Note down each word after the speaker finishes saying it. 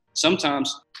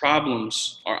sometimes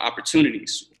problems are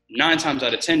opportunities. 9 times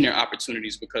out of 10, they're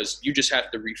opportunities because you just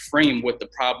have to reframe what the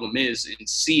problem is and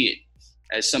see it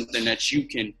as something that you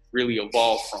can really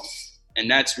evolve from. And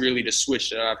that's really the switch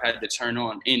that I've had to turn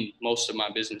on in most of my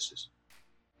businesses.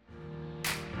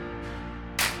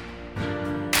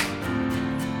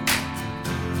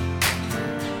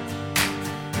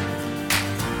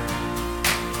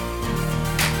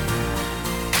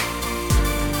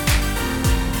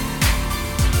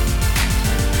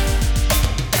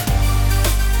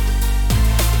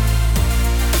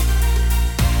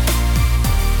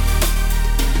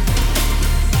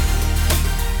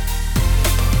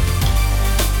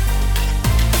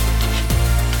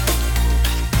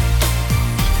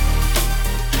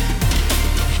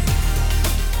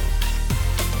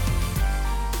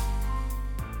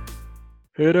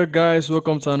 Hey there, guys.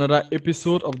 Welcome to another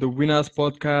episode of the Winners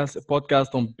Podcast, a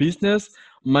podcast on business,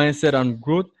 mindset, and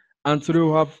growth. And today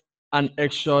we have an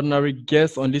extraordinary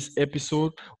guest on this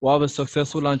episode. We have a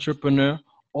successful entrepreneur,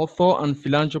 author, and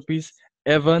philanthropist,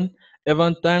 Evan.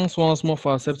 Evan, thanks once more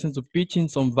for accepting to pitch in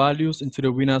some values into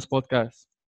the Winners Podcast.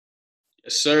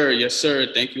 Yes, sir. Yes, sir.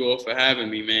 Thank you all for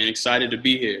having me, man. Excited to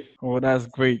be here. Oh, that's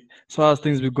great. So how's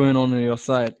things been going on your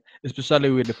side, especially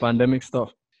with the pandemic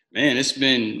stuff? Man, it's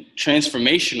been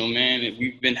transformational, man.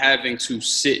 We've been having to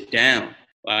sit down.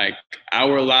 Like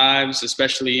our lives,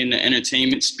 especially in the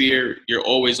entertainment sphere, you're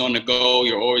always on the go.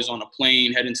 You're always on a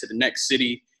plane heading to the next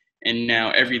city. And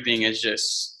now everything is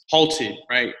just halted,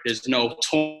 right? There's no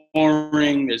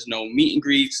touring. There's no meet and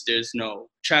greets. There's no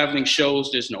traveling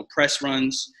shows. There's no press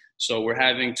runs. So we're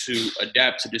having to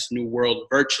adapt to this new world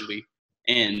virtually.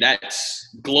 And that's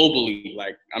globally.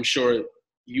 Like I'm sure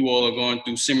you all are going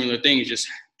through similar things, just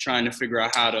trying to figure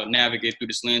out how to navigate through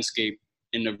this landscape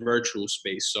in the virtual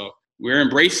space. So we're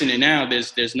embracing it now.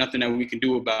 There's nothing that we can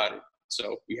do about it.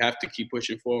 So we have to keep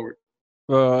pushing forward.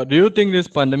 Do you think this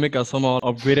pandemic has somehow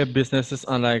upgraded businesses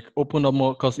and like opened up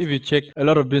more? Because if you check, a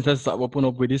lot of businesses have opened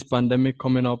up with this pandemic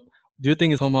coming up. Do you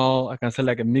think it's somehow, I can say,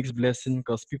 like a mixed blessing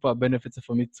because people are benefiting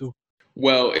from it too?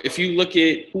 Well, if you look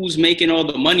at who's making all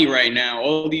the money right now,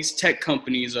 all these tech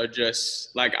companies are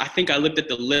just like, I think I looked at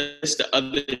the list the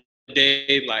other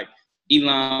day, like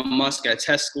Elon Musk at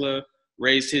Tesla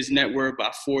raised his net worth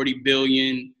by 40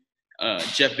 billion.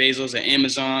 Jeff Bezos at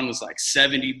Amazon was like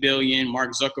 70 billion.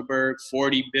 Mark Zuckerberg,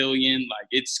 40 billion. Like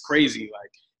it's crazy.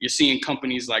 Like you're seeing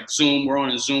companies like Zoom. We're on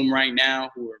a Zoom right now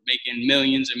who are making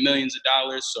millions and millions of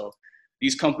dollars. So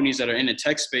these companies that are in the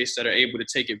tech space that are able to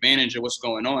take advantage of what's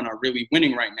going on are really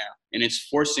winning right now. And it's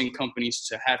forcing companies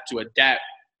to have to adapt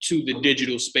to the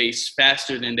digital space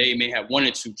faster than they may have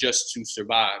wanted to just to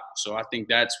survive. So I think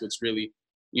that's what's really,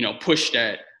 pushed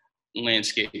that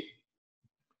landscape.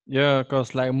 Yeah,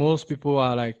 because like most people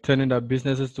are like turning their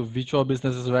businesses to virtual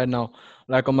businesses right now.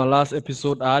 Like on my last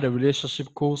episode, I had a relationship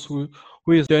coach who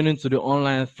is turning to the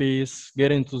online phase,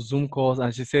 getting to Zoom calls,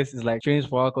 and she says it's like strange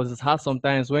for her because it's hard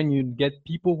sometimes when you get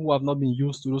people who have not been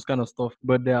used to those kind of stuff,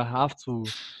 but they have to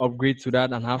upgrade to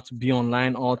that and have to be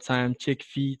online all the time, check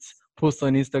feeds, post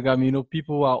on Instagram.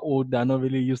 People who are old, they're not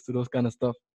really used to those kind of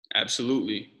stuff.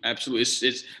 Absolutely.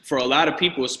 It's for a lot of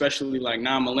people, especially like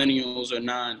non-millennials or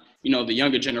the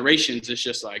younger generations, it's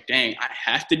just like, dang, I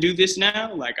have to do this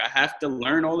now. Like I have to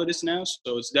learn all of this now.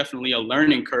 So it's definitely a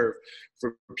learning curve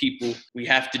for people. We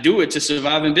have to do it to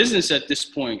survive in business at this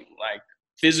point. Like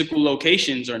physical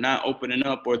locations are not opening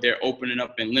up, or they're opening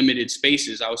up in limited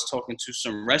spaces. I was talking to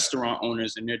some restaurant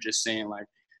owners and they're just saying like,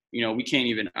 we can't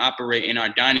even operate in our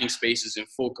dining spaces in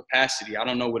full capacity. I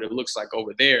don't know what it looks like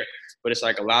over there, but it's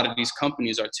like a lot of these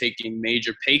companies are taking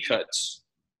major pay cuts.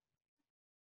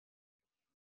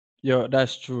 Yeah,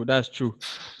 that's true. That's true.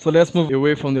 So let's move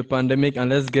away from the pandemic and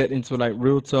let's get into like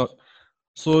real talk.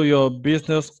 So you're a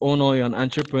business owner, you're an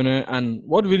entrepreneur, and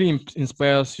what really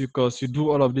inspires you? Because you do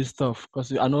all of this stuff.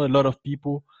 Because I know a lot of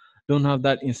people don't have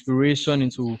that inspiration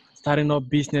into starting up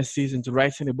businesses, into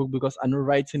writing a book. Because I know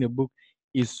writing a book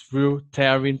is real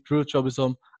tiring, real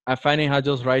troublesome. I find it hard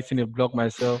just writing a blog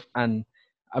myself. And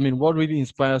I mean, what really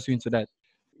inspires you into that?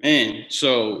 Man,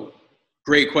 so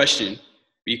great question,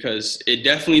 because it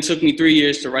definitely took me 3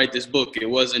 years to write this book. It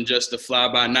wasn't just a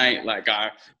fly by night, like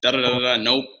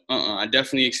nope. I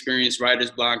definitely experienced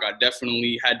writer's block. I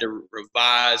definitely had to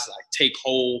revise, like take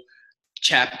whole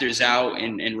chapters out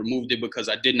and removed it because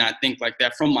I did not think like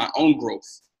that from my own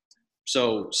growth.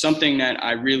 So something that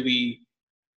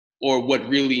what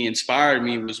really inspired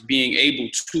me was being able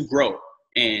to grow.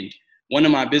 And one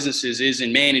of my businesses is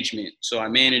in management. So I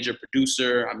manage a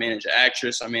producer, I manage an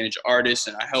actress, I manage artists,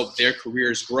 and I help their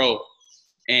careers grow.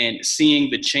 And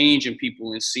seeing the change in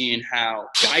people and seeing how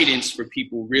guidance for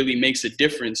people really makes a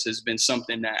difference has been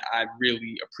something that I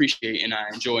really appreciate and I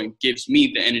enjoy and gives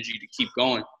me the energy to keep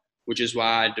going, which is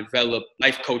why I developed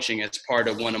life coaching as part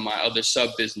of one of my other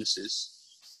sub businesses.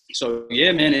 So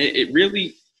yeah, man, it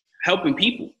really helping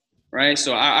people, right?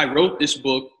 So I wrote this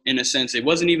book in a sense. It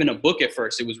wasn't even a book at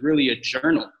first. It was really a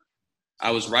journal.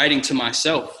 I was writing to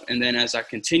myself. And then as I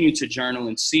continued to journal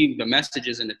and see the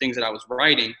messages and the things that I was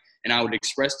writing, and I would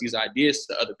express these ideas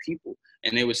to other people,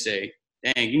 and they would say,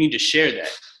 dang, you need to share that.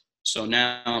 So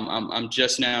now I'm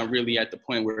just now really at the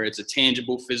point where it's a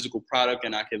tangible physical product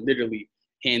and I can literally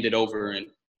hand it over and,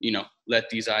 let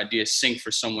these ideas sink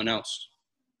for someone else.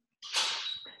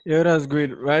 Yeah, that's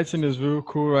great. Writing is very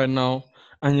cool right now.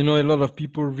 And a lot of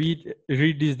people read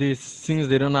these days since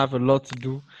they don't have a lot to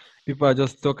do. People are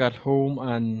just stuck at home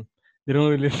and they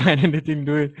don't really find anything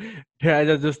doing. They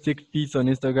either just take feeds on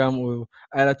Instagram or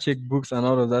either check books and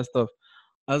all of that stuff.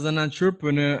 As an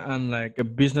entrepreneur and like a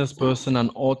business person and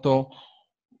author,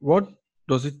 what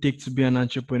does it take to be an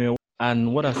entrepreneur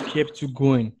and what has kept you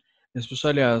going,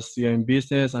 especially as you're in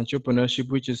business, entrepreneurship,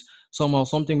 which is somehow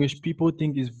something which people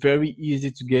think is very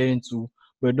easy to get into,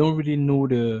 but don't really know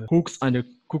the hooks and the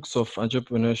cooks of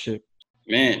entrepreneurship?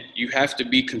 Man, you have to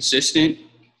be consistent.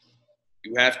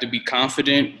 You have to be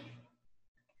confident.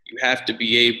 You have to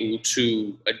be able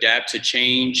to adapt to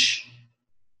change.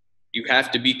 You have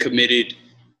to be committed.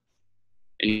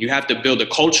 And you have to build a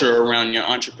culture around your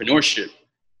entrepreneurship,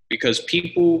 because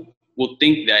people will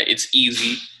think that it's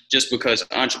easy just because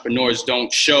entrepreneurs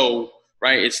don't show,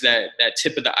 right? It's that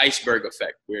tip of the iceberg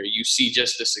effect where you see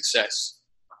just the success.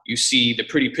 You see the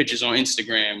pretty pictures on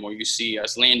Instagram, or you see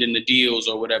us landing the deals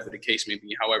or whatever the case may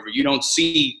be. However, you don't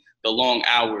see the long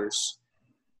hours,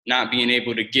 not being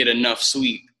able to get enough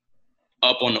sleep,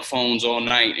 up on the phones all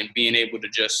night and being able to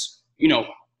just,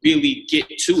 really get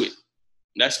to it.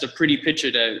 That's the pretty picture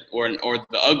or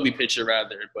the ugly picture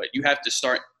rather, but you have to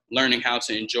start learning how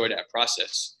to enjoy that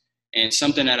process. And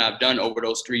something that I've done over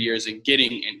those 3 years and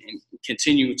getting and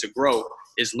continuing to grow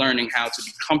is learning how to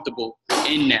be comfortable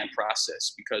in that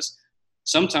process, because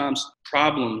sometimes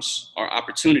problems are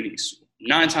opportunities.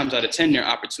 9 times out of 10, they're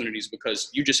opportunities, because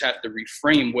you just have to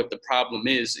reframe what the problem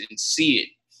is and see it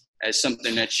as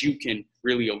something that you can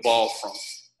really evolve from.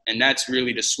 And that's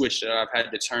really the switch that I've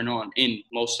had to turn on in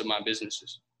most of my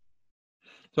businesses.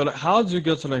 So like, how do you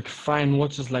get to like find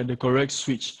what is like the correct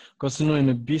switch? Because in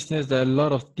a business there are a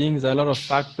lot of things, there are a lot of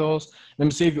factors. Let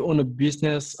me say if you own a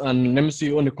business and let me say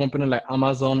you own a company like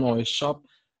Amazon or a shop,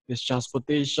 there's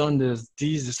transportation,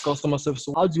 there's customer service.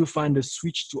 So how do you find the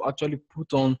switch to actually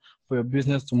put on for your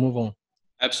business to move on?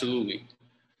 Absolutely.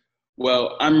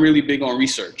 Well, I'm really big on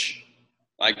research.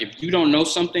 Like if you don't know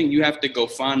something, you have to go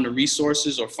find the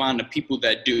resources or find the people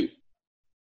that do.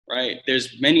 Right?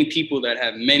 There's many people that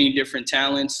have many different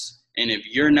talents. And if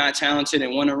you're not talented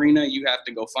in one arena, you have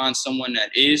to go find someone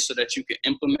that is, so that you can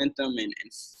implement them and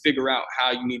figure out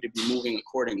how you need to be moving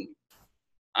accordingly.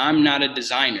 I'm not a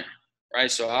designer,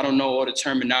 right? So I don't know all the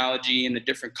terminology and the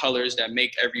different colors that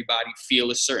make everybody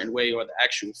feel a certain way or the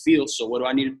actual feel. So what do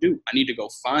I need to do? I need to go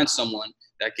find someone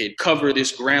that could cover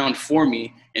this ground for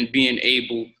me and being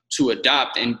able to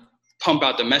adopt and pump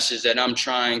out the message that I'm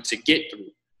trying to get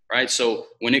through. Right. So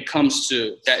when it comes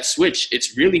to that switch,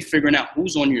 it's really figuring out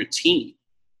who's on your team,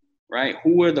 right?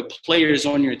 Who are the players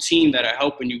on your team that are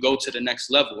helping you go to the next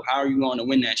level? How are you going to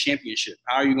win that championship?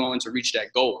 How are you going to reach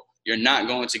that goal? You're not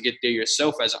going to get there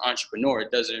yourself as an entrepreneur.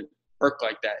 It doesn't work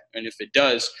like that. And if it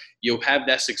does, you'll have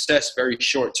that success very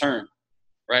short term,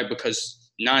 right?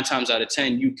 Because 9 times out of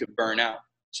 10, you could burn out.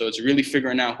 So it's really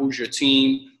figuring out who's your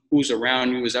team, who's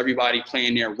around you, is everybody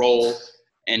playing their role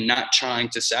and not trying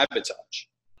to sabotage.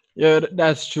 Yeah,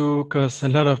 that's true because a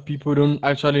lot of people don't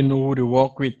actually know who they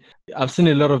work with. I've seen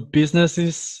a lot of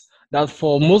businesses that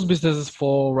for most businesses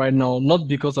fall right now, not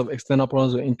because of external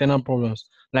problems or internal problems,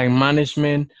 like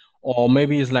management, or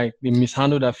maybe it's like they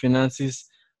mishandle their finances.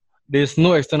 There's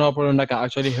no external problem that can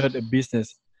actually hurt a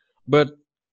business. But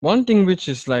one thing which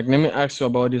is like, let me ask you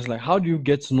about this, like how do you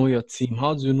get to know your team?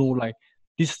 How do you know like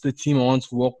this is the team I want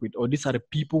to work with, or these are the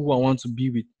people who I want to be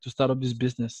with to start up this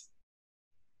business?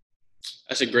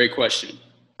 That's a great question.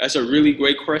 That's a really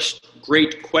great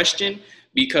question,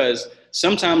 because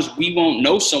sometimes we won't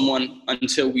know someone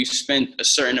until we've spent a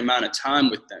certain amount of time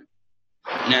with them.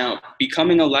 Now,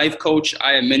 becoming a life coach,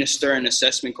 I administer an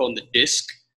assessment called the DISC,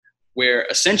 where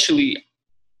essentially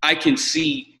I can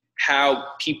see how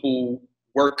people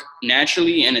work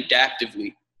naturally and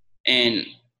adaptively. And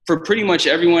for pretty much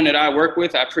everyone that I work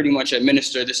with, I pretty much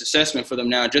administer this assessment for them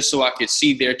now, just so I could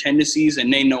see their tendencies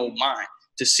and they know mine,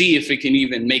 to see if it can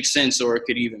even make sense or it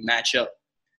could even match up.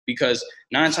 because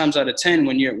 9 times out of 10,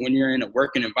 when you're in a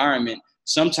working environment,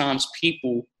 sometimes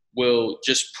people will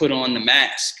just put on the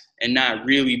mask and not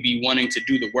really be wanting to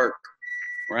do the work,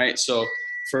 right? So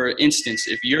for instance,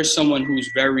 if you're someone who's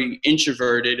very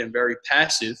introverted and very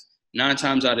passive, 9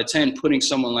 times out of 10, putting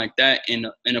someone like that in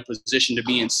a position to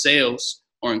be in sales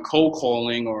or in cold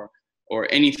calling or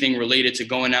anything related to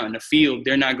going out in the field,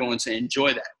 they're not going to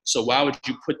enjoy that. So why would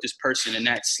you put this person in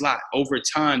that slot? Over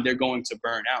time, they're going to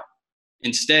burn out.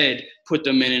 Instead, put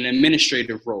them in an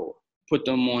administrative role, put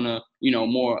them on a,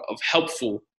 more of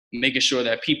helpful, making sure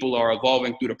that people are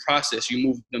evolving through the process. You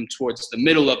move them towards the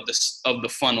middle of the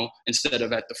funnel instead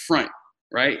of at the front,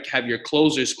 right? Have your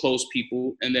closers close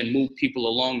people and then move people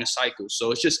along the cycle.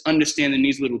 So it's just understanding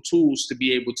these little tools to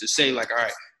be able to say like, all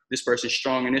right, this person's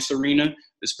strong in this arena,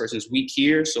 this person's weak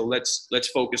here. So let's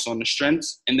focus on the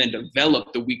strengths and then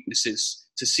develop the weaknesses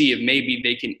to see if maybe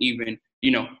they can even,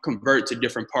 convert to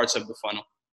different parts of the funnel.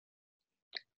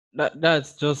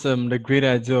 That's just the great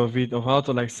idea of it, of how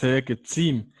to like select a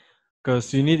team,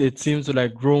 because you need a team to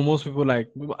like grow. Most people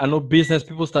I know business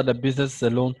people start their business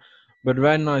alone, but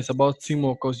right now it's about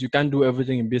teamwork because you can't do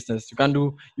everything in business. You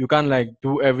can't like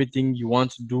do everything you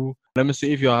want to do. Let me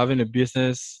say if you're having a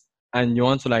business and you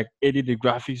want to like edit the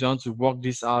graphics, you want to work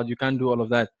this out, you can't do all of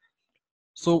that.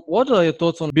 So what are your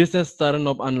thoughts on business starting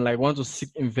up and like want to seek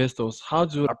investors? How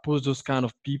do you approach those kind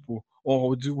of people? Or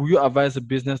will you advise a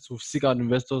business to seek out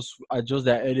investors at just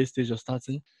their early stage of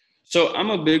starting? So I'm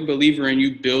a big believer in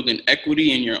you building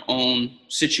equity in your own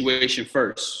situation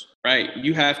first, right?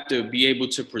 You have to be able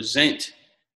to present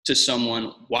to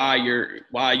someone why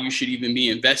you should even be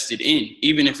invested in,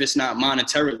 even if it's not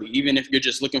monetarily, even if you're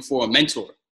just looking for a mentor.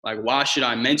 Like, why should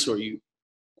I mentor you?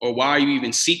 Or why are you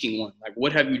even seeking one? Like,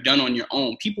 what have you done on your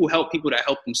own? People help people that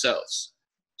help themselves.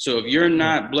 So if you're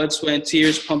not blood, sweat, and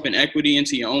tears pumping equity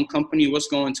into your own company, what's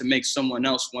going to make someone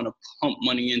else want to pump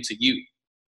money into you?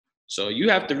 So you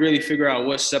have to really figure out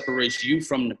what separates you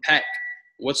from the pack,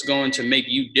 what's going to make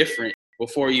you different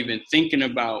before even thinking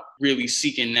about really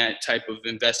seeking that type of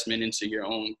investment into your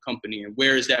own company, and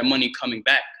where is that money coming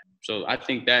back? So I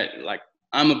think that, like,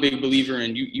 I'm a big believer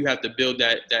in you have to build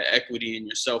that equity in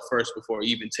yourself first before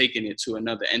even taking it to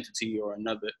another entity or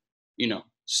another,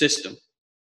 system.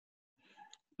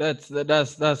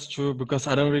 That's true, because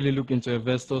I don't really look into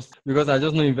investors, because I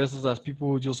just know investors as people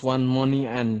who just want money,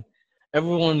 and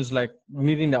everyone is like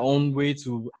needing their own way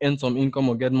to earn some income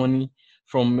or get money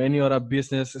from any other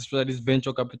business, especially this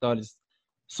venture capitalists.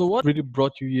 So what really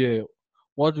brought you here?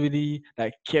 What really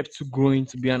like kept you going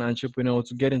to be an entrepreneur or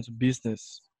to get into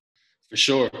business? For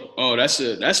sure. Oh, that's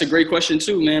a great question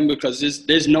too, man, because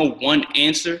there's no one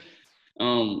answer.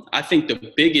 I think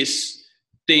the biggest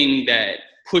thing that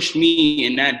pushed me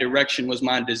in that direction was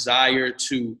my desire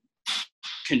to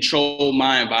control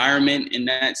my environment, in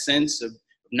that sense of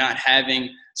not having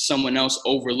someone else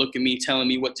overlooking me, telling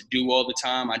me what to do all the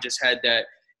time. I just had that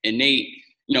innate,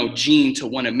 gene to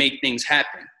want to make things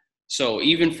happen. So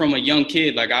even from a young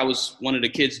kid, like, I was one of the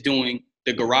kids doing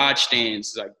the garage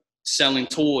stands, like selling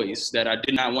toys that I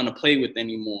did not want to play with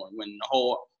anymore. When the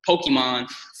whole Pokemon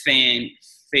fan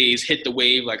phase hit the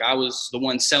wave, like, I was the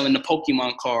one selling the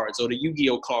Pokemon cards or the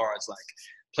Yu-Gi-Oh cards, like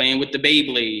playing with the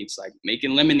Beyblades, like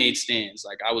making lemonade stands.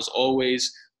 Like, I was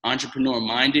always entrepreneur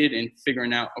minded and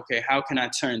figuring out, okay, how can I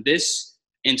turn this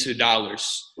into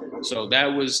dollars? So that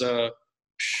was,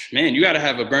 man, you got to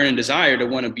have a burning desire to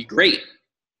want to be great.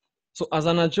 So as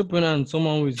an entrepreneur and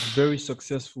someone who is very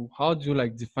successful, how do you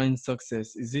like define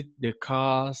success? Is it the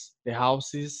cars, the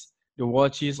houses, the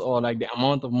watches, or like the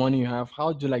amount of money you have?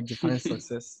 How do you like define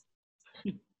success?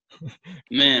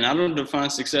 Man, I don't define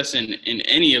success in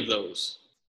any of those,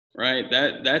 right?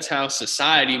 That's how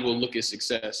society will look at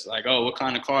success. Like, oh, what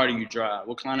kind of car do you drive?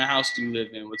 What kind of house do you live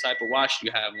in? What type of watch do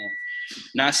you have on?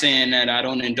 Not saying that I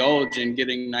don't indulge in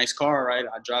getting a nice car, right?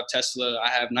 I drive Tesla. I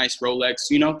have nice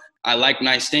Rolex. I like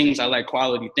nice things. I like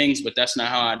quality things, but that's not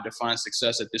how I define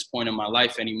success at this point in my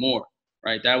life anymore,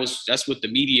 right? That's what the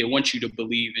media wants you to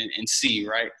believe and see,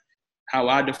 right? How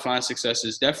I define success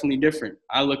is definitely different.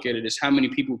 I look at it as, how many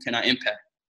people can I impact?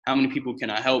 How many people can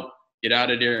I help get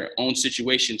out of their own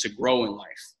situation to grow in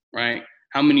life, right?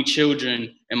 How many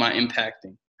children am I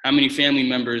impacting? How many family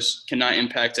members can I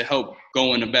impact to help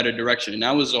go in a better direction? And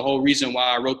that was the whole reason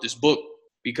why I wrote this book,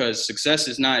 because success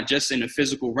is not just in the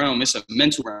physical realm, it's a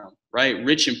mental realm, right?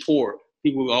 Rich and poor.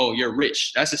 People go, oh, you're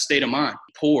rich. That's a state of mind.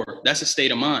 Poor, that's a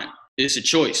state of mind. It's a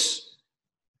choice,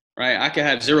 right? I could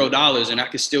have $0 and I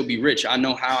could still be rich. I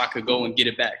know how I could go and get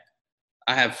it back.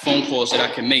 I have phone calls that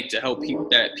I can make to help people,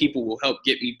 that people will help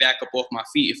get me back up off my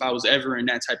feet if I was ever in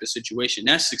that type of situation.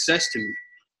 That's success to me.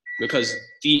 because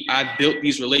I built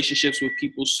these relationships with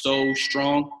people so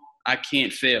strong, I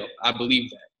can't fail. I believe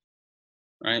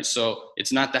that, right? So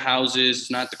it's not the houses,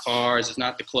 it's not the cars, it's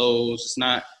not the clothes, it's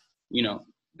not,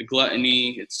 the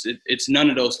gluttony. It's none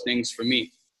of those things for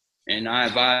me. And I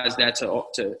advise that to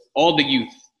all the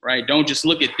youth, right? Don't just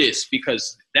look at this,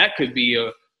 because that could be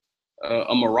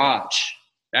a mirage.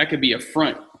 That could be a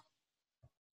front.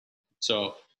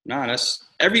 So, that's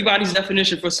everybody's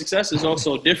definition for success is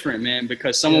also different, man,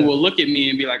 because someone will look at me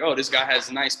and be like, oh, this guy has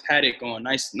a nice Patek on,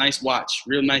 nice watch,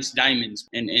 real nice diamonds,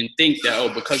 and think that,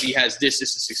 oh, because he has this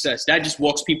is success. That just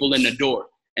walks people in the door.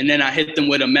 And then I hit them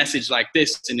with a message like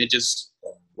this, and it just,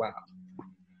 wow.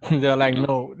 They're like,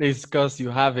 no, it's because you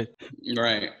have it.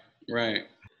 Right.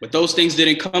 But those things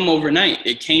didn't come overnight.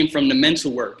 It came from the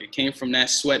mental work. It came from that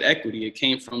sweat equity. It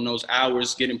came from those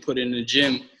hours getting put in the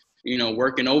gym,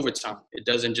 working overtime. It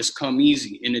doesn't just come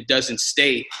easy, and it doesn't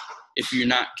stay if you're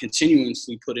not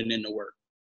continuously putting in the work.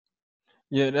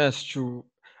 Yeah, that's true.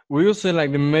 Will you say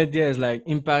like the media is like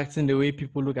impacting the way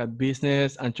people look at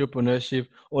business, entrepreneurship,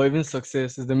 or even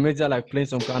success? Is the media like playing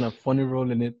some kind of funny role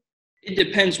in it? It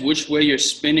depends which way you're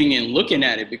spinning and looking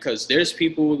at it, because there's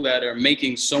people that are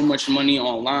making so much money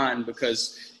online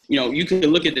because, you can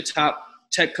look at the top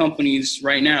tech companies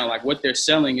right now, like what they're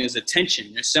selling is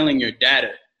attention. They're selling your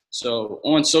data. So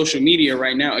on social media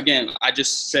right now, again, I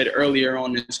just said earlier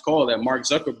on this call that Mark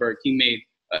Zuckerberg, he made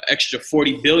an extra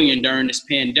 40 billion during this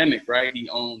pandemic, right? He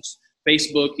owns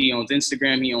Facebook, he owns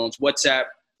Instagram, he owns WhatsApp.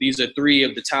 These are 3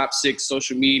 of the top 6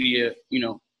 social media,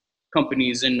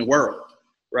 companies in the world.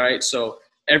 Right? So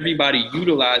everybody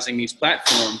utilizing these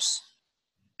platforms,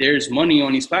 there's money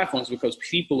on these platforms because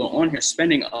people are on here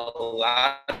spending a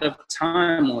lot of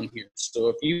time on here. So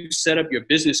if you set up your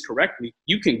business correctly,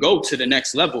 you can go to the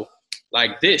next level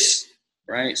like this,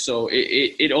 right? So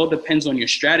it all depends on your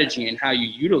strategy and how you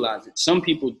utilize it. Some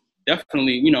people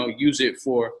definitely, use it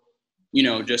for,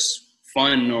 just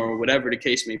fun or whatever the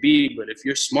case may be. But if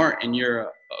you're smart and you're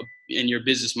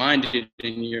business minded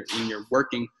and you're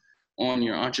working on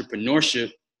your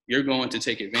entrepreneurship, you're going to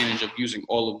take advantage of using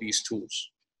all of these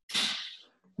tools.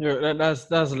 Yeah,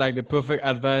 that's like the perfect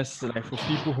advice, like for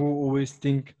people who always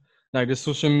think like the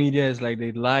social media is like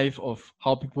the life of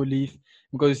how people live,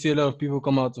 because you see a lot of people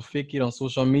come out to fake it on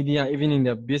social media, even in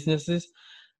their businesses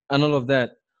and all of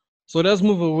that. So let's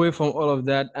move away from all of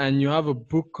that. And you have a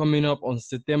book coming up on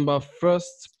September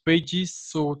 1st, Pages.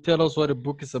 So tell us what the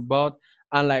book is about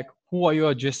and like who are you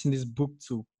addressing this book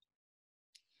to?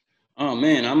 Oh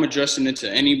man, I'm addressing it to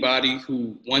anybody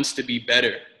who wants to be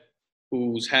better,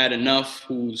 who's had enough,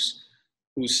 who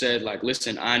said like,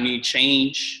 listen, I need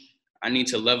change. I need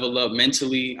to level up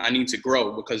mentally. I need to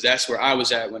grow, because that's where I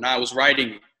was at when I was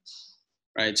writing it.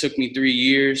 Right? It took me 3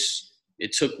 years.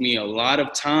 It took me a lot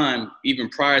of time, even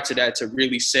prior to that, to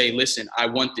really say, listen, I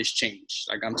want this change.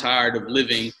 Like, I'm tired of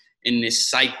living in this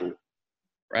cycle,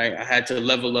 right? I had to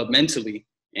level up mentally.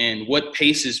 And what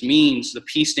PACES means, the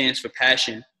P stands for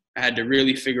passion. I had to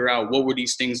really figure out what were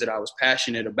these things that I was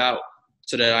passionate about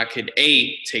so that I could,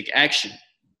 take action.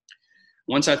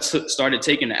 Once I started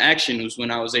taking the action was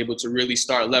when I was able to really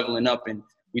start leveling up. And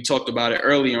we talked about it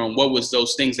earlier on what was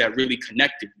those things that really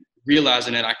connected me,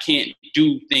 realizing that I can't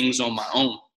do things on my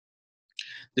own.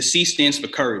 The C stands for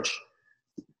courage.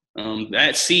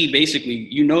 That C, basically,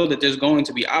 that there's going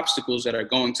to be obstacles that are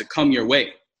going to come your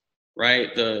way,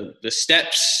 right? The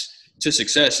steps to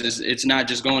success it's not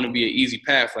just going to be an easy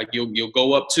path. Like you'll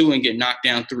go up 2 and get knocked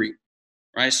down 3,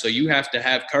 right? So you have to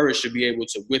have courage to be able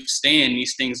to withstand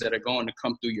these things that are going to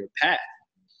come through your path.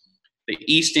 The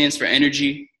E stands for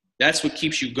energy. That's what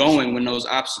keeps you going when those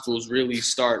obstacles really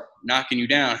start knocking you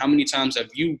down. How many times have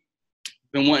you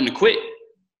been wanting to quit?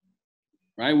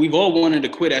 Right? We've all wanted to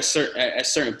quit at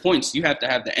certain points. You have to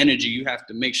have the energy. You have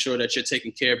to make sure that you're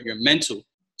taking care of your mental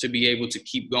to be able to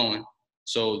keep going.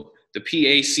 So the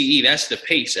PACE, that's the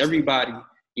pace. Everybody,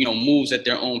 moves at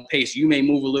their own pace. You may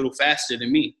move a little faster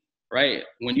than me, right?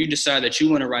 When you decide that you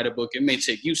want to write a book, it may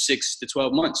take you 6 to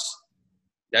 12 months.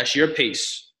 That's your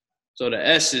pace. So the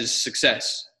S is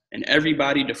success. And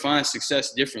everybody defines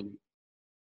success differently.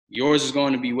 Yours is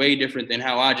going to be way different than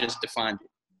how I just defined it.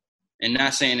 And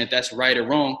not saying that that's right or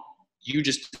wrong. You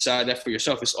just decide that for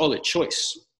yourself. It's all a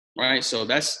choice, right? So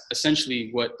that's essentially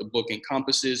what the book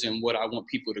encompasses and what I want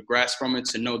people to grasp from it,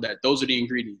 to know that those are the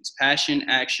ingredients: passion,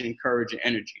 action, courage, and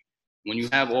energy. When you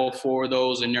have all 4 of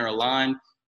those and they're aligned,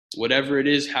 whatever it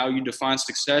is, how you define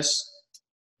success,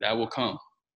 that will come.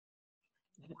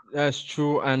 That's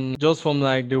true. And just from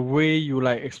like the way you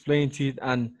like explained it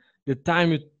and the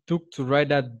time you took to write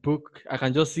that book. I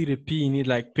can just see the P in it,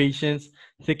 like patience,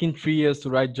 taking 3 years to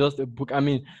write just a book. I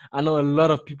mean, I know a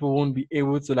lot of people won't be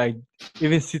able to like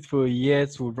even sit for a year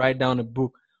to write down a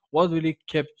book. What really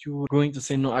kept you going to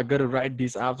say, no, I gotta write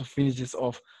this, I have to finish this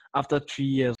off after 3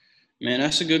 years? Man,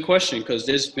 that's a good question because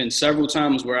there's been several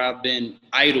times where I've been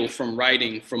idle from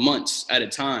writing for months at a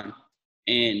time.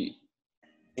 And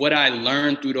what I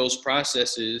learned through those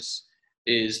processes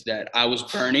is that I was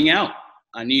burning out.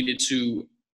 I needed to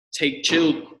take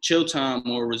chill time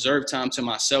or reserve time to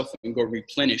myself and go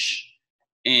replenish.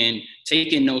 And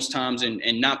taking those times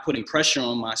and not putting pressure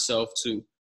on myself to,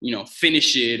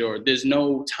 finish it, or there's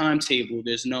no timetable,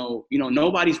 there's no,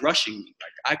 nobody's rushing me.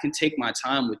 Like I can take my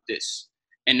time with this.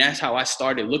 And that's how I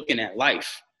started looking at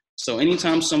life. So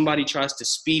anytime somebody tries to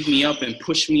speed me up and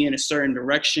push me in a certain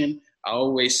direction, I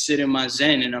always sit in my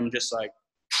zen and I'm just like,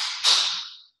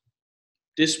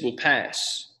 this will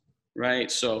pass, right?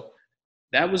 So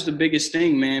that was the biggest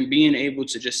thing, man, being able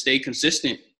to just stay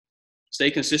consistent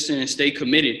and stay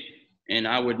committed, and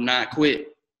I would not quit.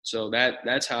 So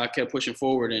that's how I kept pushing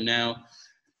forward. And now,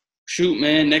 shoot,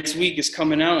 man, next week is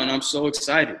coming out and I'm so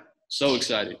excited. So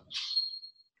excited.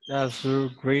 That's so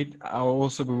great. I'll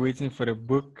also be waiting for the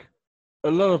book. A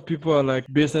lot of people are like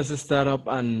businesses start up,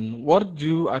 and what do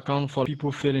you account for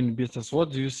people failing in business?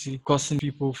 What do you see causing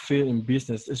people fail in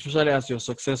business, especially as you're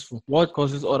successful? What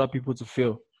causes other people to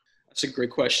fail? That's a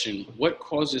great question. What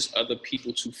causes other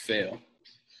people to fail?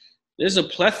 There's a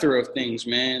plethora of things,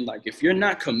 man. Like if you're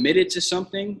not committed to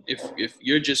something, if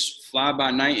you're just fly by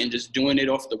night and just doing it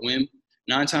off the whim,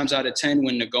 9 times out of 10,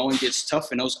 when the going gets tough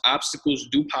and those obstacles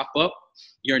do pop up,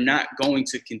 you're not going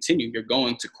to continue. You're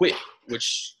going to quit,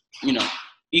 which,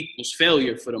 equals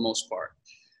failure for the most part.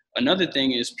 Another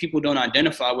thing is people don't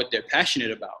identify what they're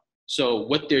passionate about. So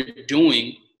what they're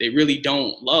doing, they really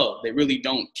don't love. They really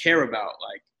don't care about.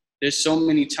 Like there's so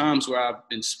many times where I've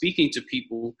been speaking to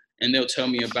people and they'll tell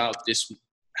me about this,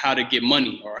 how to get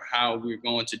money or how we're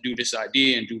going to do this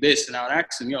idea and do this. And I would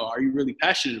ask them, yo, are you really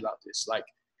passionate about this? Like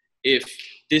if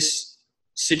this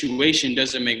situation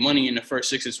doesn't make money in the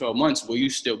first 6 to 12 months, will you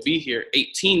still be here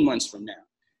 18 months from now?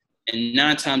 And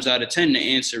 9 times out of 10, the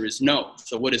answer is no.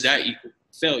 So what does that equal?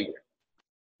 Failure.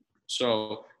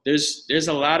 So there's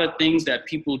a lot of things that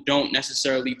people don't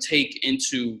necessarily take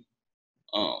into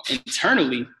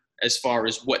internally as far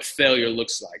as what failure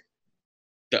looks like.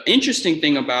 The interesting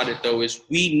thing about it, though, is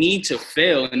we need to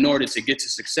fail in order to get to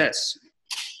success.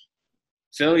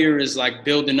 Failure is like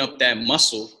building up that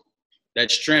muscle,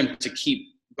 that strength to keep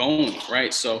going,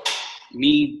 right? So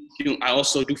I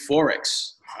also do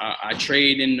Forex. I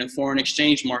trade in the foreign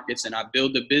exchange markets and I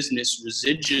build a business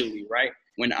residually, right?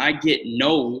 When I get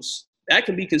no's, that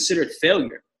can be considered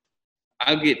failure.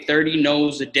 I'll get 30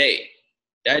 no's a day.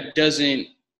 That doesn't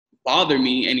bother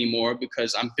me anymore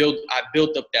because I built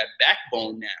up that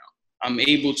backbone now. I'm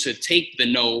able to take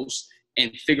the no's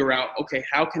and figure out, okay,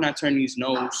 how can I turn these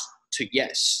no's to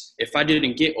yes? If I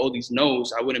didn't get all these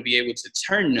no's, I wouldn't be able to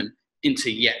turn them into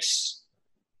yes.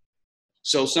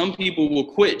 So some people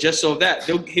will quit just so that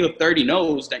they'll hear 30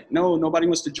 no's, like, no, nobody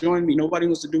wants to join me. Nobody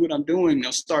wants to do what I'm doing.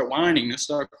 They'll start whining. They'll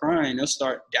start crying. They'll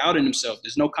start doubting themselves.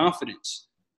 There's no confidence.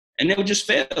 And they'll just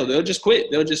fail. They'll just quit.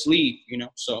 They'll just leave,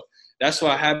 So that's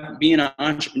why being an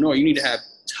entrepreneur, you need to have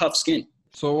tough skin.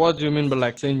 So what do you mean by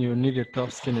like saying you need a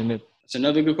tough skin in it? That's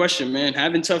another good question, man.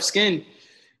 Having tough skin,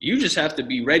 you just have to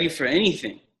be ready for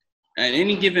anything. At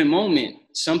any given moment,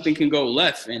 something can go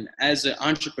left. And as an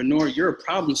entrepreneur, you're a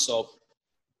problem solver.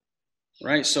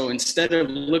 Right. So instead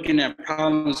of looking at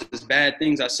problems as bad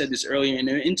things, I said this earlier in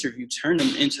the interview, turn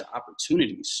them into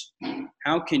opportunities.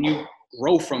 How can you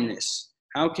grow from this?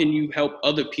 How can you help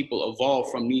other people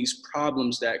evolve from these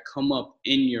problems that come up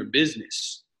in your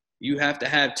business? You have to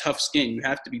have tough skin. You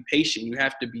have to be patient. You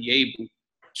have to be able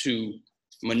to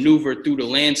maneuver through the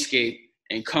landscape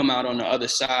and come out on the other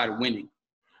side winning.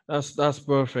 That's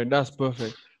perfect. That's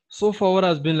perfect. So far, what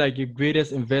has been like your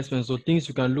greatest investment? So things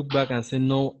you can look back and say,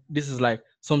 no, this is like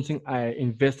something I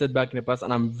invested back in the past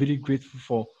and I'm really grateful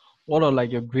for. What are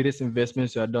like your greatest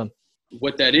investments you have done?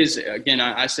 What that is, again,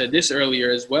 I said this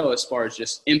earlier as well, as far as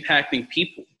just impacting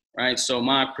people, right? So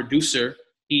my producer,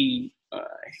 he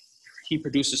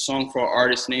produced a song for an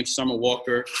artist named Summer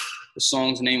Walker. The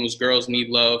song's name was Girls Need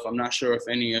Love. I'm not sure if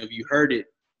any of you heard it,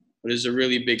 but it's a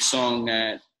really big song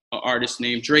that an artist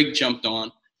named Drake jumped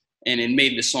on. And it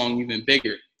made the song even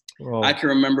bigger. Wow. I can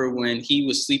remember when he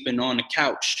was sleeping on the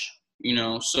couch,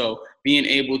 so being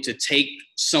able to take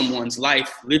someone's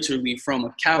life literally from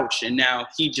a couch, and now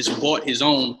he just bought his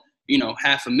own,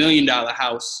 $500,000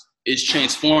 house is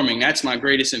transforming. That's my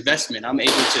greatest investment. I'm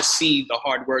able to see the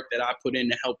hard work that I put in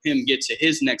to help him get to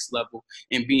his next level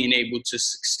and being able to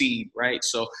succeed, right?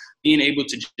 So being able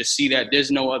to just see that there's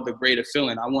no other greater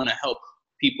feeling. I want to help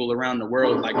people around the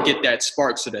world like get that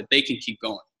spark so that they can keep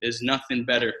going. There's nothing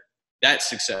better. That's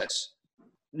success.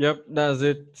 Yep, that's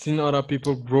it. Seeing other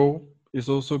people grow is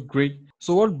also great.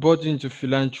 So, what brought you into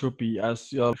philanthropy?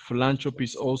 As your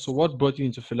philanthropist, also, what brought you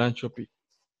into philanthropy?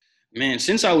 Man,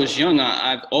 since I was young,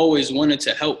 I've always wanted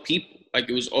to help people. Like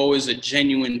it was always a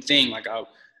genuine thing. Like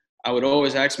I would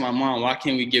always ask my mom, why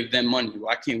can't we give them money?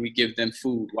 Why can't we give them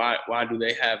food? Why do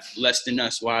they have less than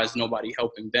us? Why is nobody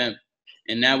helping them?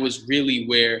 And that was really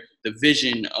where the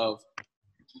vision of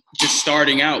just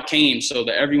starting out came. So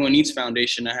the Everyone Eats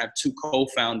Foundation, I have two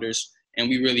co-founders, and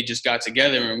we really just got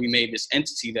together and we made this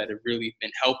entity that have really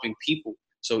been helping people.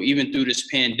 So even through this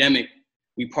pandemic,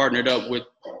 we partnered up with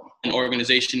an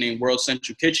organization named World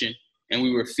Central Kitchen, and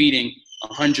we were feeding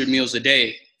 100 meals a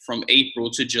day from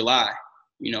April to July,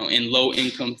 in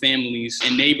low-income families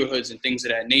and neighborhoods and things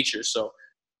of that nature. So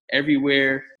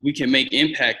everywhere we can make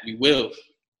impact, we will.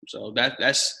 So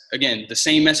that's again the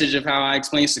same message of how I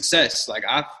explain success. Like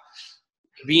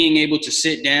being able to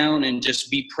sit down and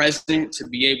just be present, to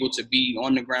be able to be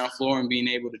on the ground floor and being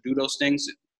able to do those things,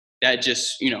 that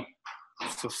just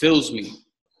fulfills me.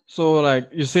 So, like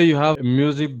you say, you have a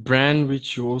music brand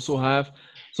which you also have.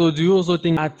 So, do you also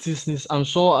think artists need? I'm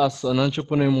sure as an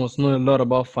entrepreneur, you must know a lot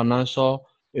about financial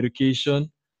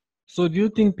education. So, do you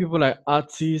think people like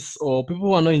artists or people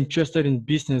who are not interested in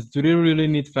business, do they really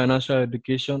need financial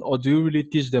education, or do you really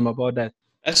teach them about that?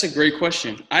 That's a great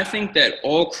question. I think that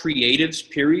all creatives,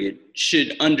 period,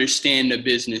 should understand the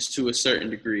business to a certain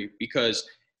degree, because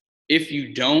if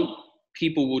you don't,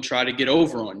 people will try to get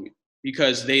over on you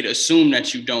because they'd assume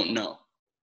that you don't know.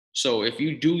 So if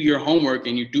you do your homework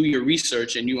and you do your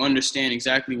research and you understand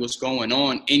exactly what's going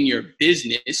on in your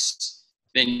business,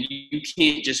 then you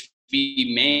can't just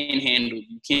be manhandled.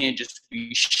 You can't just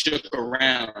be shook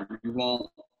around. You won't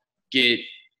get,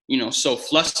 so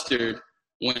flustered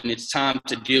when it's time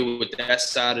to deal with that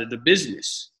side of the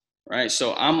business, right?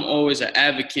 So I'm always an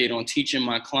advocate on teaching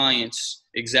my clients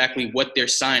exactly what they're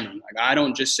signing. Like I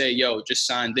don't just say, yo, just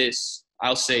sign this.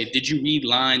 I'll say, did you read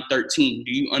line 13?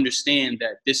 Do you understand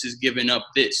that this is giving up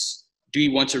this? Do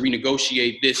you want to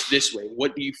renegotiate this way?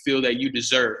 What do you feel that you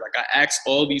deserve? Like I ask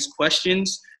all these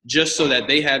questions just so that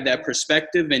they have that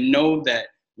perspective and know that,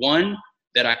 one,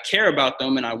 that I care about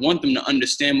them and I want them to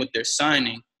understand what they're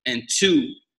signing, and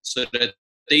two, so that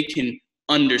they can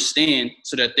understand,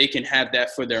 so that they can have that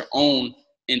for their own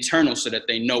internal, so that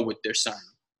they know what they're signing.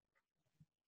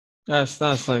 That's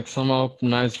like somehow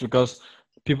nice because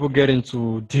people get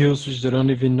into deals which they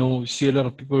don't even know. You see a lot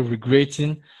of people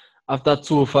regretting after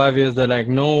 2 or 5 years. They're like,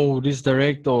 no, this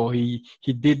director he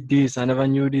did this. I never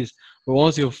knew this. But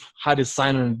once you've had a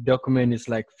sign on the document, it's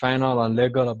like final and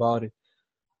legal about it.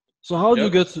 So how do you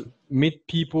Yep. get to meet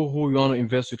people who you want to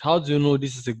invest with? How do you know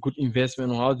this is a good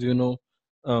investment, or how do you know,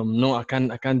 no, I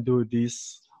can't do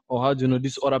this, or how do you know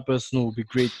this other person will be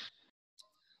great?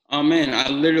 Oh man, I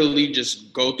literally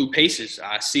just go through paces.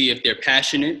 I see if they're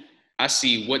passionate. I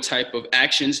see what type of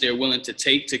actions they're willing to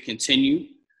take to continue.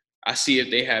 I see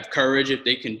if they have courage, if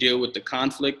they can deal with the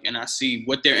conflict, and I see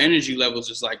what their energy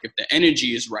levels is like, if the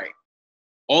energy is right.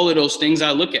 All of those things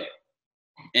I look at,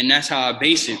 and that's how I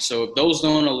base it. So if those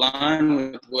don't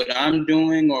align with what I'm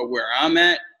doing or where I'm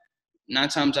at, 9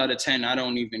 times out of 10, I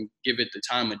don't even give it the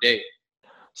time of day.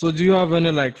 So do you have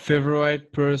any like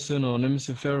favorite person, or let me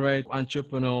say favorite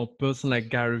entrepreneur or person like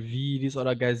Gary Vee, these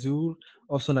other guys? You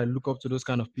also like look up to those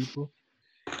kind of people?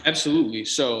 Absolutely.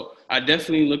 So I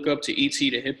definitely look up to ET,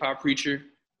 the hip hop preacher.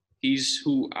 He's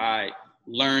who I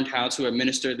learned how to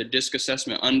administer the DISC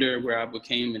assessment under, where I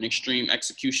became an extreme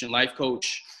execution life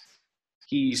coach.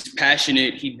 He's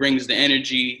passionate. He brings the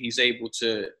energy. He's able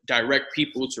to direct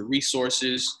people to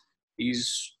resources.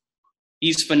 He's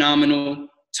he's phenomenal.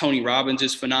 Tony Robbins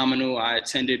is phenomenal. I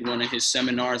attended one of his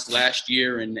seminars last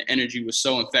year, and the energy was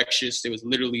so infectious. There was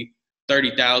literally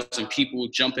 30,000 people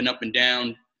jumping up and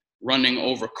down, running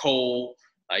over coal.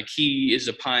 Like he is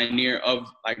a pioneer of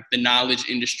like the knowledge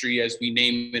industry, as we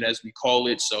name it, as we call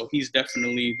it. So he's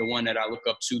definitely the one that I look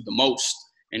up to the most,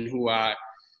 and who I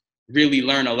really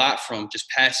learn a lot from just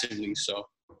passively. So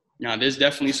now there's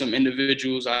definitely some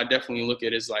individuals I definitely look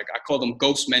at as like, I call them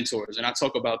ghost mentors. And I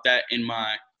talk about that in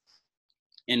my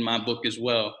book as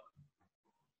well.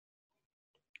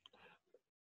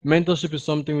 Mentorship is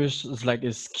something which is like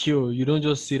a skill. You don't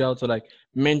just sit out to like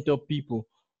mentor people.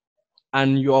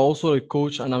 And you are also a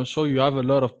coach, and I'm sure you have a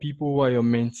lot of people who are your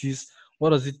mentees.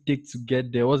 What does it take to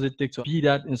get there? What does it take to be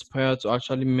that inspired to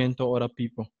actually mentor other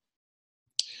people?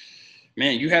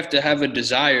 Man, you have to have a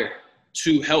desire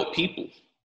to help people,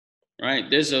 right?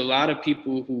 There's a lot of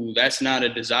people who that's not a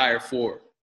desire for.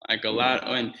 Like a lot,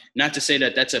 and not to say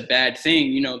that that's a bad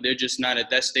thing, you know, they're just not at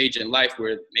that stage in life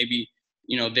where maybe,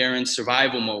 you know, they're in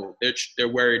survival mode. They're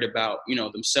worried about, you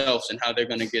know, themselves and how they're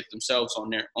going to get themselves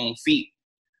on their own feet,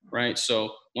 right?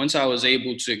 So once I was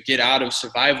able to get out of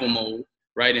survival mode,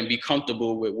 right, and be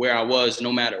comfortable with where I was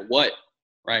no matter what,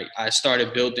 right, I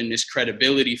started building this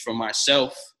credibility for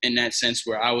myself in that sense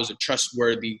where I was a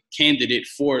trustworthy candidate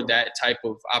for that type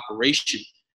of operation.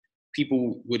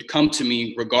 People would come to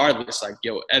me regardless, like,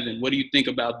 yo, Evan, what do you think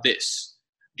about this?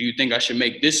 Do you think I should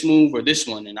make this move or this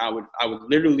one? And I would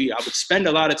spend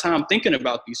a lot of time thinking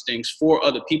about these things for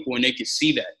other people, and they could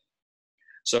see that.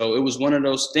 So it was one of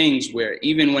those things where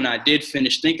even when I did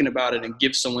finish thinking about it and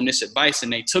give someone this advice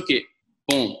and they took it,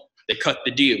 boom, they cut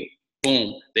the deal.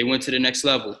 Boom, they went to the next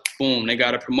level. Boom, they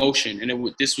got a promotion.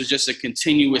 And this was just a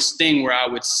continuous thing where I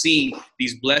would see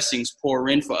these blessings pour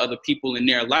in for other people in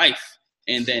their life.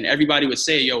 And then everybody would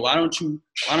say, yo, why don't you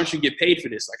get paid for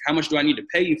this? Like, how much do I need to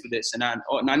pay you for this? And I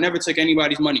never took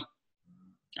anybody's money.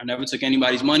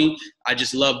 I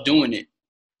just loved doing it.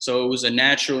 So it was a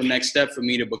natural next step for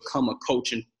me to become a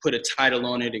coach and put a title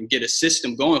on it and get a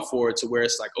system going for it to where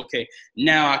it's like, okay,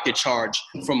 now I could charge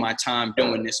for my time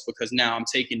doing this because now I'm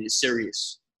taking it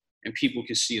serious and people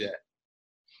can see that.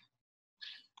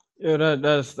 Yeah,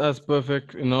 that's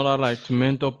perfect. In order like to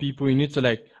mentor people, you need to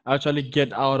like actually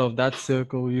get out of that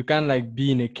circle. You can't like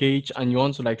be in a cage and you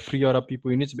want to like free other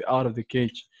people. You need to be out of the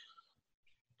cage.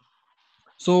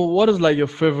 So what is like your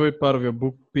favorite part of your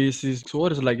book pieces? So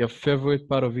what is like your favorite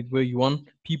part of it where you want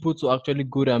people to actually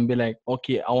go there and be like,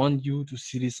 okay, I want you to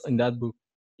see this in that book?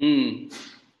 And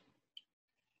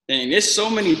there's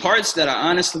so many parts that I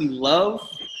honestly love.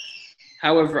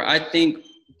 However, I think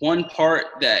one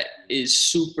part that is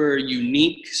super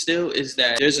unique still is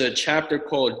that there's a chapter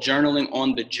called Journaling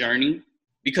on the Journey.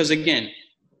 Because again,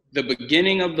 the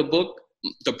beginning of the book,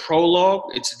 the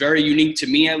prologue, it's very unique to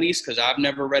me at least because I've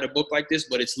never read a book like this,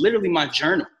 but it's literally my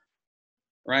journal,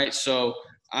 right? So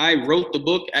I wrote the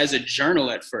book as a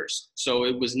journal at first. So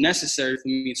it was necessary for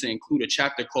me to include a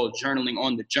chapter called Journaling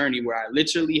on the Journey where I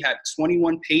literally had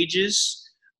 21 pages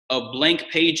of blank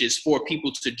pages for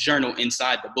people to journal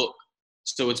inside the book.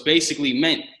 So it's basically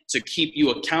meant to keep you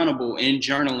accountable in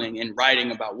journaling and writing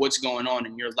about what's going on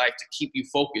in your life to keep you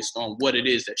focused on what it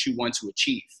is that you want to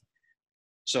achieve.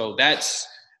 So that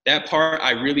part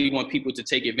I really want people to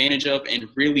take advantage of and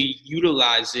really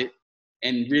utilize it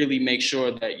and really make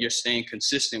sure that you're staying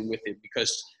consistent with it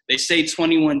because they say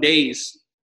 21 days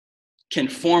can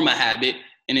form a habit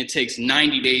and it takes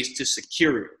 90 days to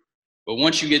secure it. But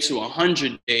once you get to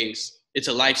 100 days, it's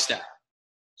a lifestyle.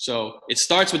 So it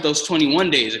starts with those 21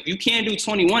 days. If you can't do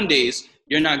 21 days,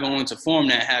 you're not going to form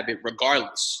that habit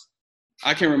regardless.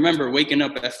 I can remember waking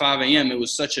up at 5 a.m. It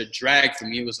was such a drag for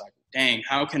me. It was like, dang,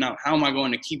 how am I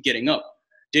going to keep getting up?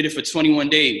 Did it for 21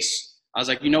 days. I was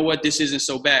like, you know what? This isn't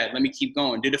so bad. Let me keep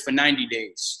going. Did it for 90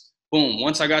 days. Boom.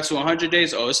 Once I got to 100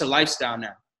 days, oh, it's a lifestyle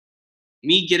now.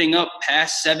 Me getting up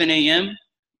past 7 a.m.,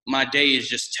 my day is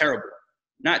just terrible.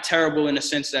 Not terrible in the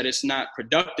sense that it's not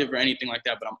productive or anything like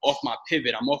that, but I'm off my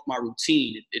pivot. I'm off my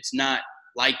routine. It's not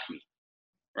like me,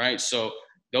 right? So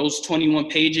those 21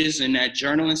 pages in that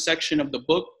journaling section of the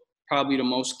book, probably the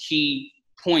most key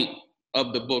point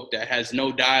of the book that has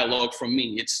no dialogue from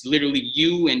me. It's literally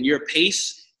you and your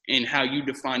pace and how you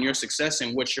define your success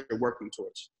and what you're working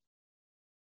towards.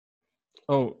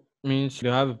 Oh, means they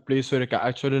have a place where they can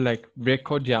actually like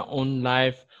record their own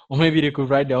life, or maybe they could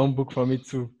write their own book from it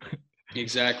too.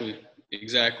 Exactly.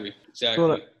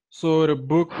 So the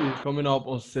book is coming up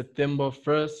on September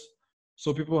 1st.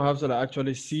 So people have to like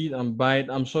actually see it and buy it.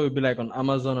 I'm sure it'll be like on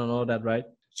Amazon and all that, right?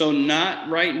 So not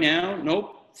right now.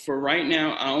 Nope. For right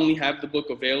now, I only have the book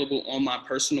available on my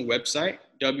personal website,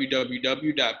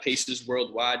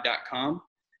 www.pacesworldwide.com.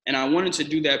 And I wanted to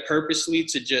do that purposely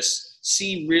to just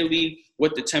see really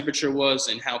what the temperature was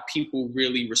and how people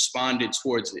really responded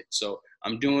towards it. So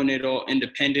I'm doing it all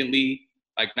independently,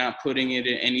 like not putting it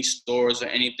in any stores or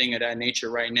anything of that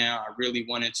nature right now. I really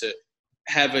wanted to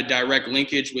have a direct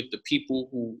linkage with the people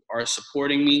who are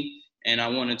supporting me. And I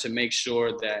wanted to make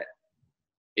sure that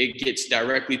it gets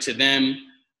directly to them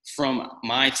from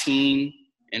my team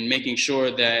and making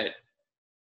sure that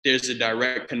there's a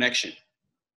direct connection.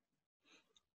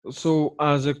 So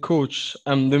as a coach,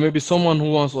 there may be someone who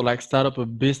wants to like start up a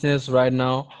business right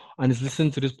now and is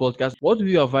listening to this podcast. What do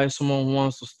you advise someone who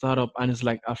wants to start up and is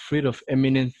like afraid of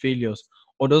imminent failures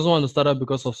or doesn't want to start up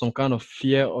because of some kind of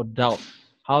fear or doubt?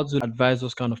 How do you advise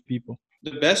those kind of people?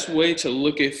 The best way to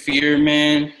look at fear,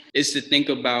 man, is to think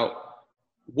about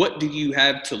what do you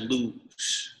have to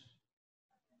lose?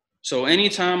 So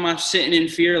anytime I'm sitting in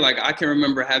fear, like I can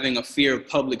remember having a fear of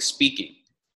public speaking,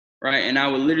 right? And I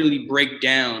would literally break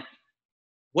down,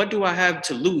 what do I have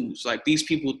to lose? Like these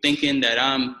people thinking that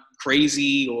I'm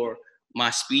crazy or my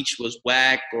speech was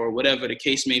whack or whatever the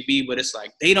case may be, but it's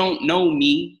like, they don't know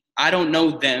me. I don't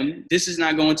know them. This is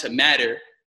not going to matter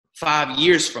 5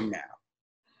 years from now.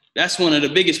 That's one of the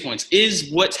biggest points.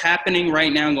 Is what's happening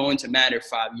right now going to matter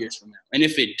 5 years from now? And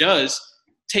if it does,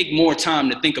 take more time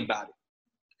to think about it.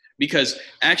 Because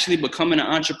actually becoming an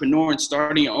entrepreneur and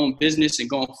starting your own business and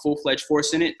going full-fledged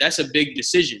force in it, that's a big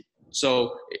decision.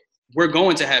 So we're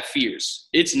going to have fears.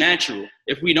 It's natural.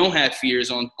 If we don't have fears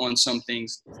on some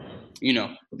things,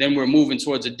 then we're moving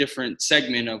towards a different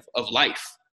segment of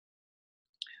life.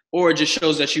 Or it just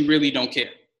shows that you really don't care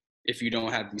if you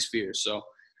don't have these fears. So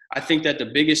I think that the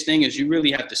biggest thing is you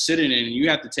really have to sit in it and you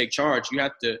have to take charge. You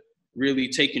have to really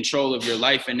take control of your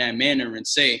life in that manner and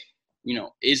say,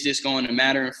 is this going to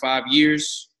matter in 5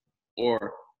 years?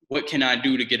 Or what can I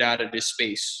do to get out of this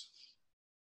space?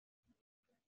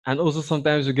 And also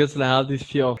sometimes you get to have this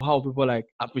fear of how people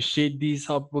appreciate this,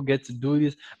 how people get to do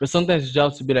this. But sometimes you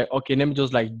just have to be like, okay, let me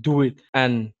just do it,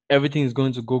 and everything is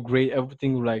going to go great.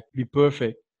 Everything will be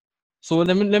perfect. So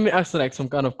let me ask you some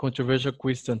kind of controversial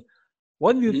question.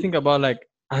 What do you think about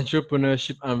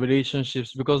entrepreneurship and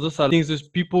relationships? Because those are things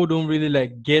that people don't really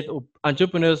get.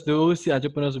 Entrepreneurs, they always see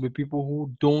entrepreneurs will be people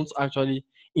who don't actually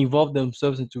involve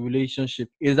themselves into relationship.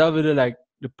 Is that really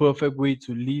the perfect way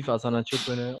to live as an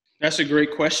entrepreneur? That's a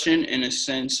great question in a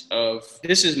sense of,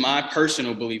 this is my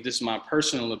personal belief, this is my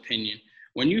personal opinion.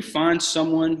 When you find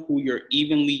someone who you're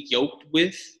evenly yoked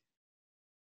with,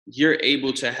 you're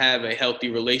able to have a healthy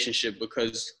relationship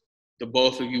because the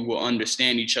both of you will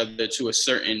understand each other to a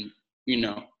certain,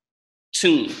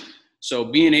 tune. So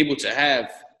being able to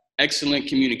have excellent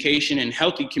communication and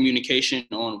healthy communication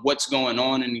on what's going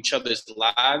on in each other's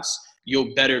lives,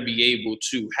 you'll better be able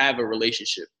to have a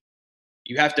relationship.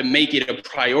 You have to make it a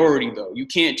priority though. You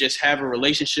can't just have a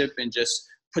relationship and just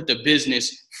put the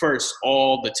business first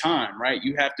all the time, right?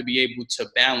 You have to be able to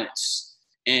balance.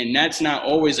 And that's not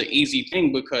always an easy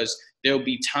thing because there'll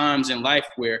be times in life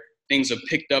where things are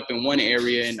picked up in one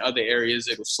area and other areas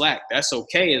it'll slack. That's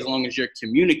okay as long as you're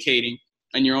communicating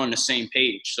and you're on the same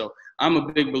page. So I'm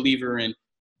a big believer in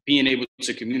being able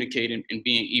to communicate and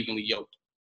being evenly yoked.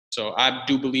 So I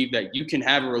do believe that you can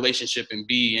have a relationship and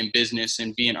be in business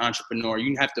and be an entrepreneur.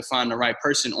 You have to find the right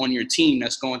person on your team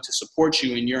that's going to support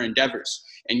you in your endeavors.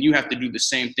 And you have to do the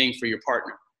same thing for your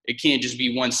partner. It can't just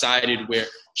be one-sided where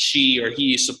she or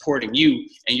he is supporting you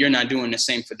and you're not doing the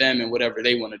same for them and whatever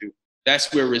they want to do.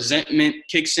 That's where resentment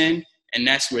kicks in, and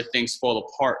that's where things fall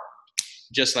apart,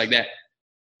 just like that.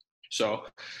 So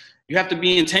you have to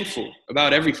be intentful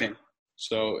about everything.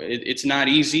 So it's not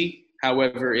easy.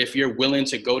 However, if you're willing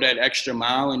to go that extra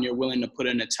mile and you're willing to put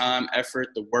in the time, effort,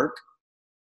 the work,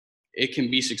 it can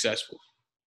be successful.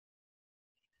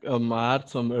 I had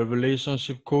a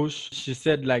relationship coach. She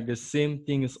said the same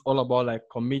thing is all about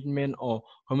commitment or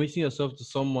committing yourself to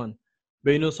someone.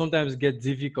 But sometimes it gets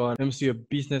difficult. Let me see, your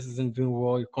business isn't doing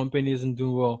well, your company isn't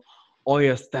doing well, all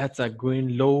your stats are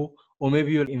going low, or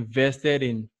maybe you're invested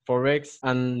in Forex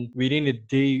and within a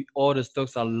day all the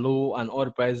stocks are low and all the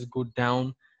prices go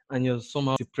down and you're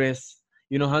somehow depressed.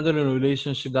 Handling a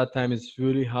relationship that time is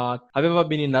really hard. Have you ever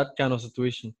been in that kind of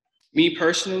situation? Me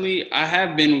personally, I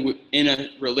have been in a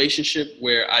relationship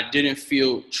where I didn't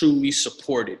feel truly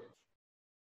supported.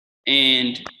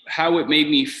 And how it made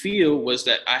me feel was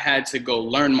that I had to go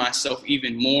learn myself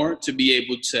even more to be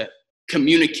able to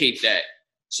communicate that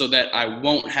so that I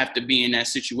won't have to be in that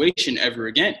situation ever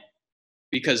again,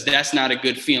 because that's not a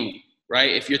good feeling,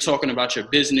 right? If you're talking about your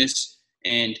business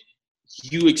and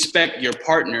you expect your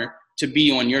partner to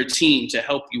be on your team to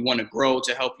help you want to grow,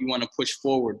 to help you want to push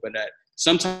forward, but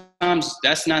sometimes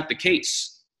that's not the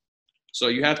case. So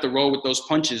you have to roll with those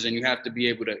punches and you have to be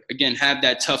able to, again, have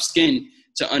that tough skin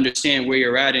to understand where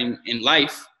you're at in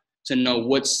life, to know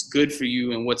what's good for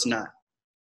you and what's not.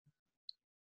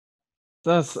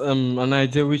 That's an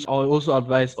idea which I also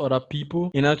advise other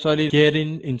people in actually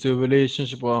getting into a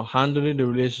relationship or handling the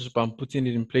relationship and putting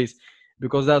it in place,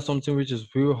 because that's something which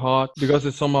is real hard because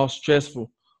it's somehow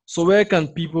stressful. So where can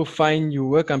people find you?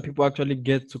 Where can people actually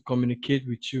get to communicate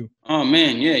with you? Oh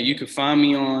man, yeah, you can find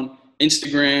me on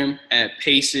Instagram at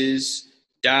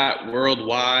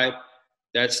paces.worldwide.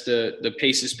 That's the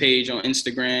Paces page on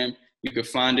Instagram. You can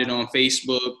find it on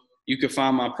Facebook. You can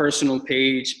find my personal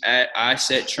page at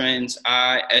iSetTrends,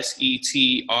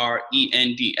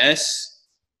 ISETRENDS.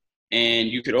 And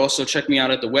you could also check me out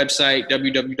at the website,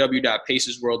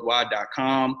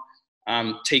 www.pacesworldwide.com.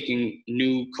 I'm taking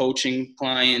new coaching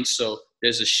clients. So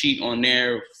there's a sheet on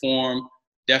there, form.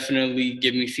 Definitely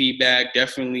give me feedback.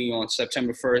 Definitely on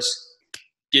September 1st,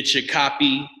 get your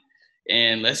copy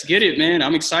and let's get it, man.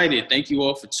 I'm excited. Thank you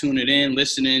all for tuning in,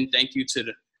 listening. Thank you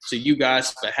to you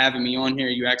guys for having me on here.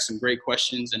 You asked some great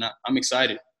questions and I'm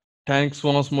excited. Thanks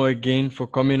once more again for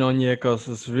coming on here, because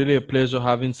it's really a pleasure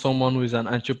having someone who is an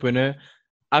entrepreneur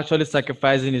actually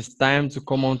sacrificing his time to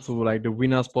come on to like the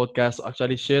Winners podcast to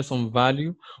actually share some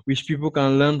value which people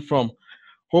can learn from.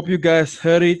 Hope you guys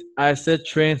heard it. I said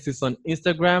Trends is on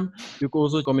Instagram. You can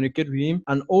also communicate with him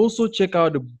and also check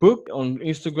out the book on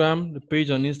Instagram, the page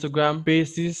on Instagram,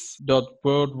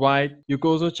 basis.worldwide. You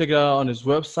can also check it out on his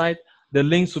website. The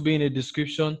links will be in the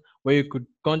description where you could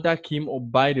contact him or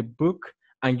buy the book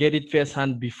and get it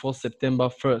firsthand before September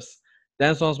 1st.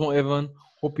 Thanks once more, Evan.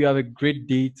 Hope you have a great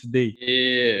day today.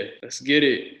 Yeah, let's get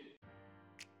it.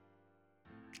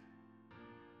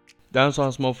 Thanks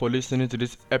once more for listening to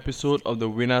this episode of the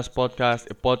Winners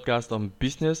Podcast, a podcast on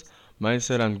business,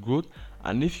 mindset, and growth.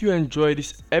 And if you enjoyed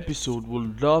this episode,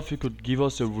 we'd love if you could give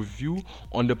us a review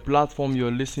on the platform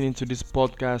you're listening to this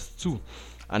podcast to.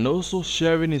 And also,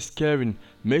 sharing is caring.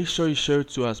 Make sure you share it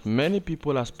to as many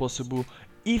people as possible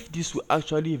if this will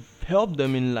actually help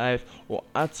them in life or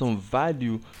add some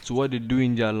value to what they do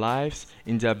in their lives,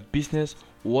 in their business,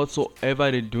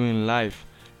 whatsoever they do in life.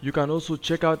 You can also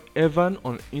check out Evan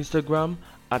on Instagram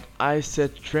at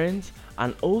iSetTrends,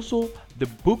 and also the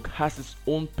book has its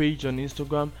own page on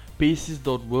Instagram,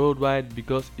 basis.worldwide,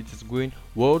 because it is going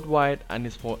worldwide and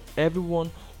it's for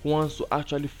everyone who wants to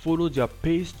actually follow their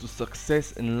pace to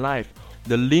success in life.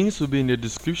 The links will be in the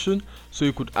description so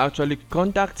you could actually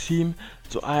contact him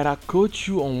to either coach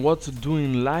you on what to do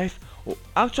in life or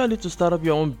actually to start up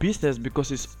your own business,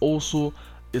 because it's also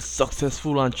a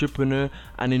successful entrepreneur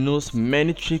and he knows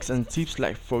many tricks and tips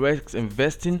like forex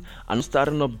investing and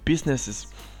starting up businesses.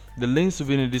 The links will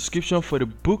be in the description for the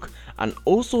book and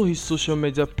also his social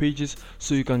media pages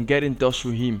so you can get in touch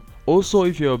with him. Also,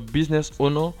 if you're a business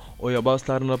owner or you're about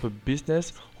starting up a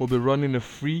business, we'll be running a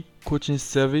free coaching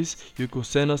service. You could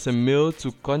send us a mail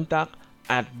to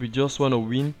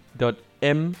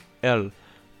contact@wejustwannawin.ml.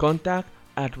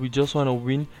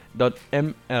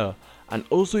 contact@wejustwannawin.ml. And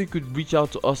also you could reach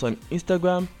out to us on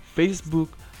Instagram, Facebook,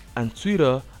 and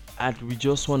Twitter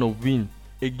 @wejustwannawin.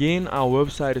 Again, our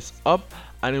website is up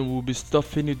and it will be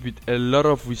stuffing it with a lot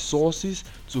of resources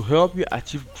to help you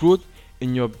achieve growth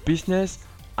in your business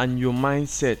and your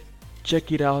mindset.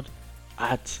 Check it out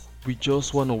at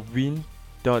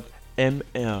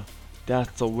wejustwannawin.ml.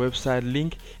 That's the website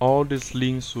link. All these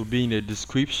links will be in the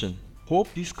description. Hope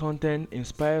this content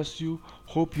inspires you.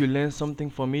 Hope you learn something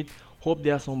from it. Hope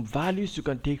there are some values you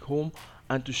can take home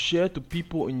and to share to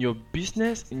people in your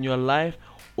business, in your life,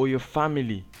 or your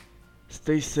family.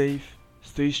 Stay safe,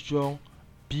 stay strong,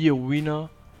 be a winner,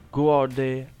 go out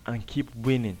there and keep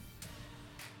winning.